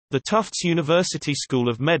The Tufts University School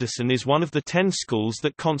of Medicine is one of the 10 schools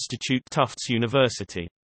that constitute Tufts University.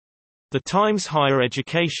 The Times Higher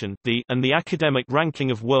Education and the Academic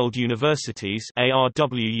Ranking of World Universities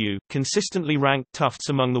 (ARWU) consistently rank Tufts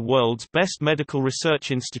among the world's best medical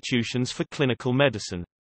research institutions for clinical medicine.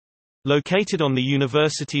 Located on the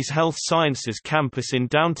university's Health Sciences campus in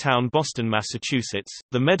downtown Boston, Massachusetts,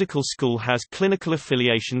 the medical school has clinical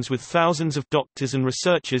affiliations with thousands of doctors and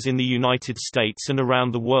researchers in the United States and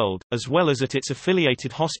around the world, as well as at its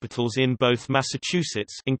affiliated hospitals in both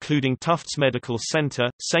Massachusetts, including Tufts Medical Center,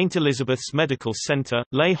 St. Elizabeth's Medical Center,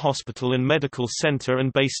 Lay Hospital and Medical Center,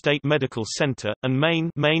 and Bay State Medical Center, and Maine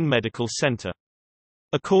Medical Center.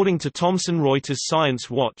 According to Thomson Reuters Science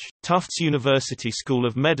Watch, Tufts University School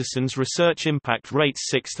of Medicine's research impact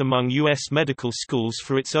rates 6th among U.S. medical schools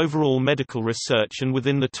for its overall medical research and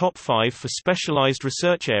within the top 5 for specialized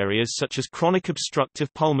research areas such as chronic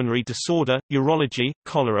obstructive pulmonary disorder, urology,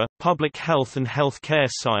 cholera, public health and health care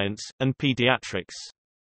science, and pediatrics.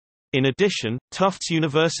 In addition, Tufts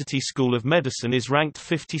University School of Medicine is ranked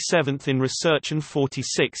 57th in research and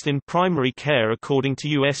 46th in primary care according to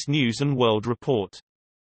U.S. News & World Report.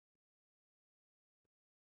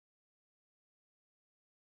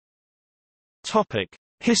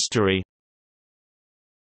 History.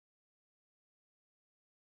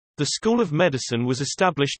 The School of Medicine was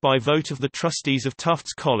established by vote of the trustees of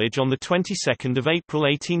Tufts College on the 22nd of April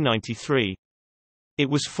 1893. It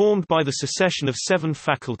was formed by the secession of 7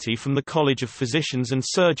 faculty from the College of Physicians and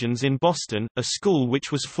Surgeons in Boston, a school which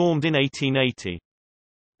was formed in 1880.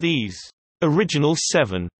 These original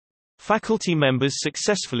 7 faculty members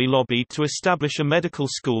successfully lobbied to establish a medical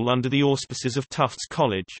school under the auspices of Tufts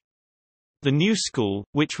College. The new school,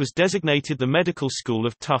 which was designated the Medical School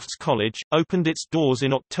of Tufts College, opened its doors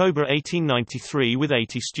in October 1893 with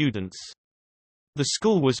 80 students. The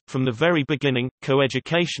school was, from the very beginning,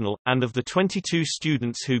 coeducational, and of the 22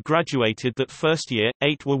 students who graduated that first year,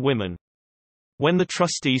 8 were women. When the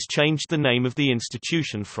trustees changed the name of the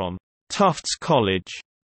institution from Tufts College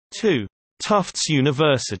to Tufts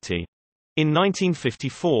University in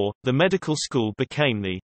 1954, the medical school became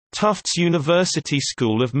the Tufts University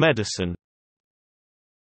School of Medicine.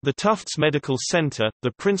 The Tufts Medical Center, the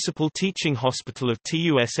principal teaching hospital of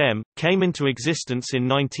TUSM, came into existence in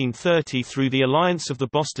 1930 through the alliance of the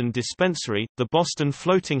Boston Dispensary, the Boston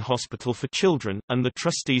Floating Hospital for Children, and the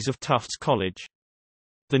trustees of Tufts College.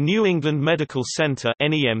 The New England Medical Center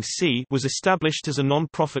 (NEMC) was established as a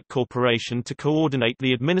non-profit corporation to coordinate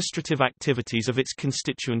the administrative activities of its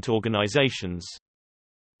constituent organizations.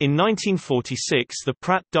 In 1946, the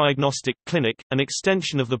Pratt Diagnostic Clinic, an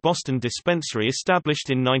extension of the Boston Dispensary established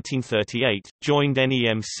in 1938, joined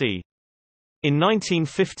NEMC. In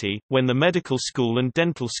 1950, when the medical school and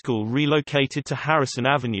dental school relocated to Harrison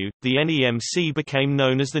Avenue, the NEMC became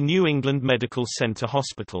known as the New England Medical Center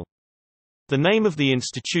Hospital. The name of the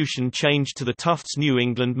institution changed to the Tufts New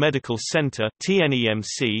England Medical Center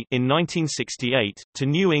 (TNEMC) in 1968, to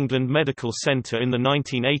New England Medical Center in the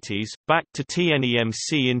 1980s, back to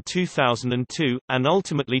TNEMC in 2002, and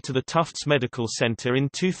ultimately to the Tufts Medical Center in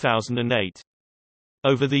 2008.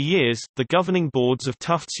 Over the years, the governing boards of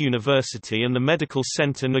Tufts University and the Medical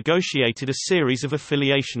Center negotiated a series of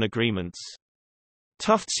affiliation agreements.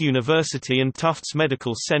 Tufts University and Tufts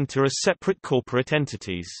Medical Center are separate corporate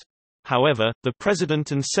entities. However, the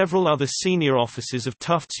president and several other senior officers of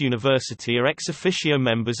Tufts University are ex officio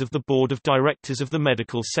members of the board of directors of the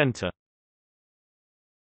medical center.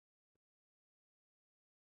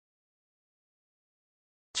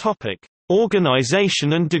 Topic: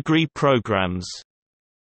 Organization and degree programs.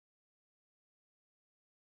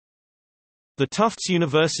 The Tufts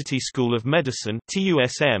University School of Medicine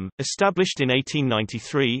 (TUSM), established in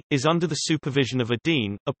 1893, is under the supervision of a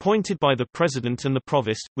dean, appointed by the president and the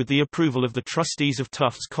provost, with the approval of the trustees of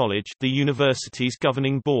Tufts College, the university's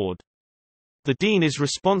governing board. The dean is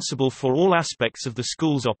responsible for all aspects of the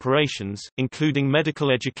school's operations, including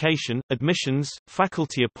medical education, admissions,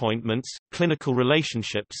 faculty appointments, clinical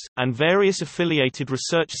relationships, and various affiliated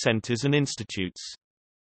research centers and institutes.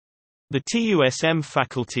 The TUSM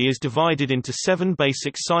faculty is divided into 7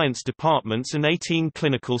 basic science departments and 18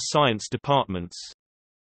 clinical science departments.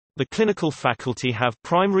 The clinical faculty have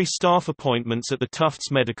primary staff appointments at the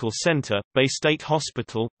Tufts Medical Center, Bay State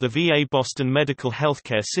Hospital, the VA Boston Medical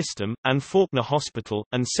Healthcare System, and Faulkner Hospital,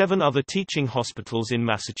 and 7 other teaching hospitals in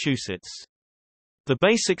Massachusetts. The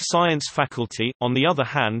basic science faculty, on the other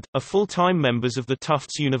hand, are full-time members of the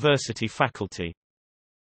Tufts University faculty.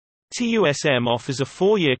 TUSM offers a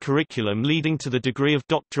 4-year curriculum leading to the degree of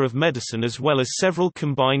Doctor of Medicine as well as several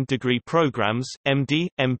combined degree programs, MD,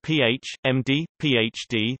 MPH, MD,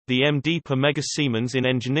 PhD, the MD per Mega Siemens in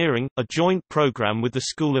Engineering, a joint program with the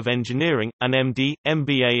School of Engineering, an MD,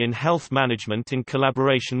 MBA in Health Management in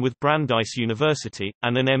collaboration with Brandeis University,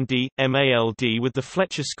 and an MD, MALD with the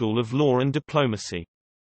Fletcher School of Law and Diplomacy.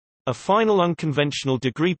 A final unconventional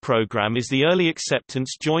degree program is the Early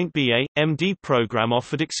Acceptance Joint BA, MD program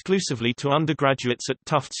offered exclusively to undergraduates at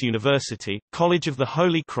Tufts University, College of the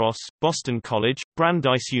Holy Cross, Boston College,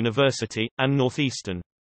 Brandeis University, and Northeastern.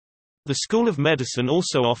 The School of Medicine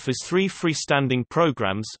also offers 3 freestanding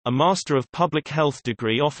programs, a Master of Public Health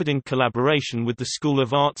degree offered in collaboration with the School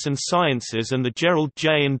of Arts and Sciences and the Gerald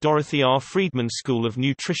J. and Dorothy R. Friedman School of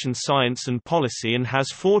Nutrition Science and Policy, and has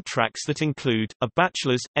 4 tracks that include, a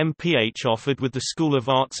Bachelor's, MPH offered with the School of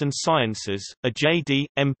Arts and Sciences, a JD,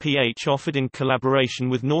 MPH offered in collaboration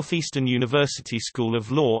with Northeastern University School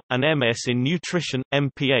of Law, an MS in Nutrition,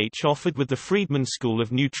 MPH offered with the Friedman School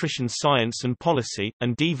of Nutrition Science and Policy,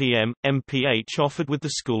 and DVM, MPH offered with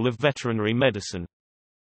the School of Veterinary Medicine.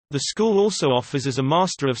 The school also offers as a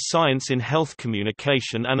Master of Science in Health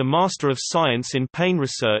Communication and a Master of Science in Pain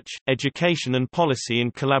Research, Education and Policy in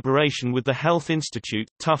collaboration with the Health Institute,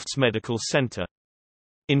 Tufts Medical Center.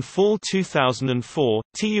 In fall 2004,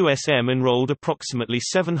 TUSM enrolled approximately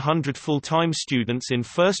 700 full-time students in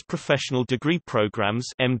first professional degree programs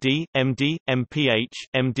MD, MD, MPH,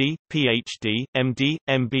 MD, PhD, MD,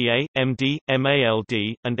 MBA, MD,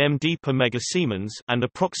 MALD, and MD per Mega Siemens, and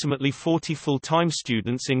approximately 40 full-time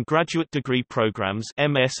students in graduate degree programs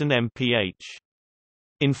MS and MPH.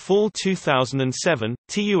 In fall 2007,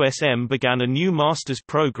 TUSM began a new master's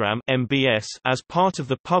program (MBS) as part of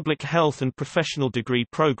the Public Health and Professional Degree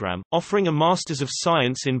Program, offering a Master's of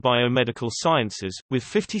Science in Biomedical Sciences, with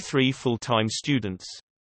 53 full-time students.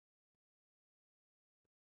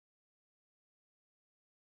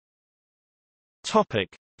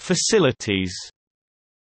 Topic: Facilities.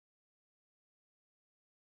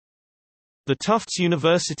 The Tufts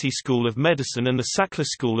University School of Medicine and the Sackler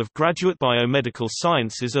School of Graduate Biomedical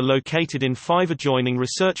Sciences are located in 5 adjoining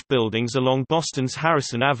research buildings along Boston's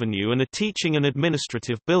Harrison Avenue and a teaching and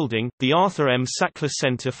administrative building, the Arthur M. Sackler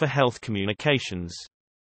Center for Health Communications.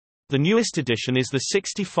 The newest addition is the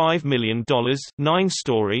 $65 million,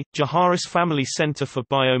 9-story, Jaharis Family Center for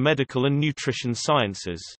Biomedical and Nutrition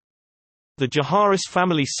Sciences. The Jaharis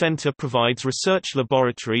Family Center provides research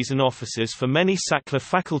laboratories and offices for many Sackler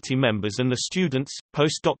faculty members and the students,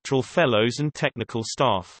 postdoctoral fellows and technical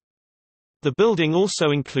staff. The building also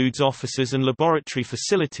includes offices and laboratory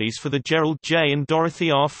facilities for the Gerald J. and Dorothy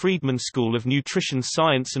R. Friedman School of Nutrition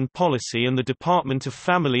Science and Policy and the Department of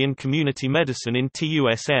Family and Community Medicine in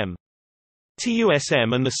TUSM.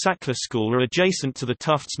 TUSM and the Sackler School are adjacent to the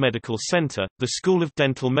Tufts Medical Center, the School of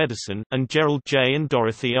Dental Medicine, and Gerald J. and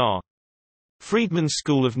Dorothy R. Friedman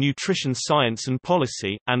School of Nutrition Science and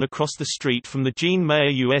Policy, and across the street from the Jean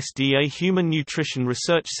Mayer USDA Human Nutrition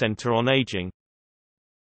Research Center on Aging.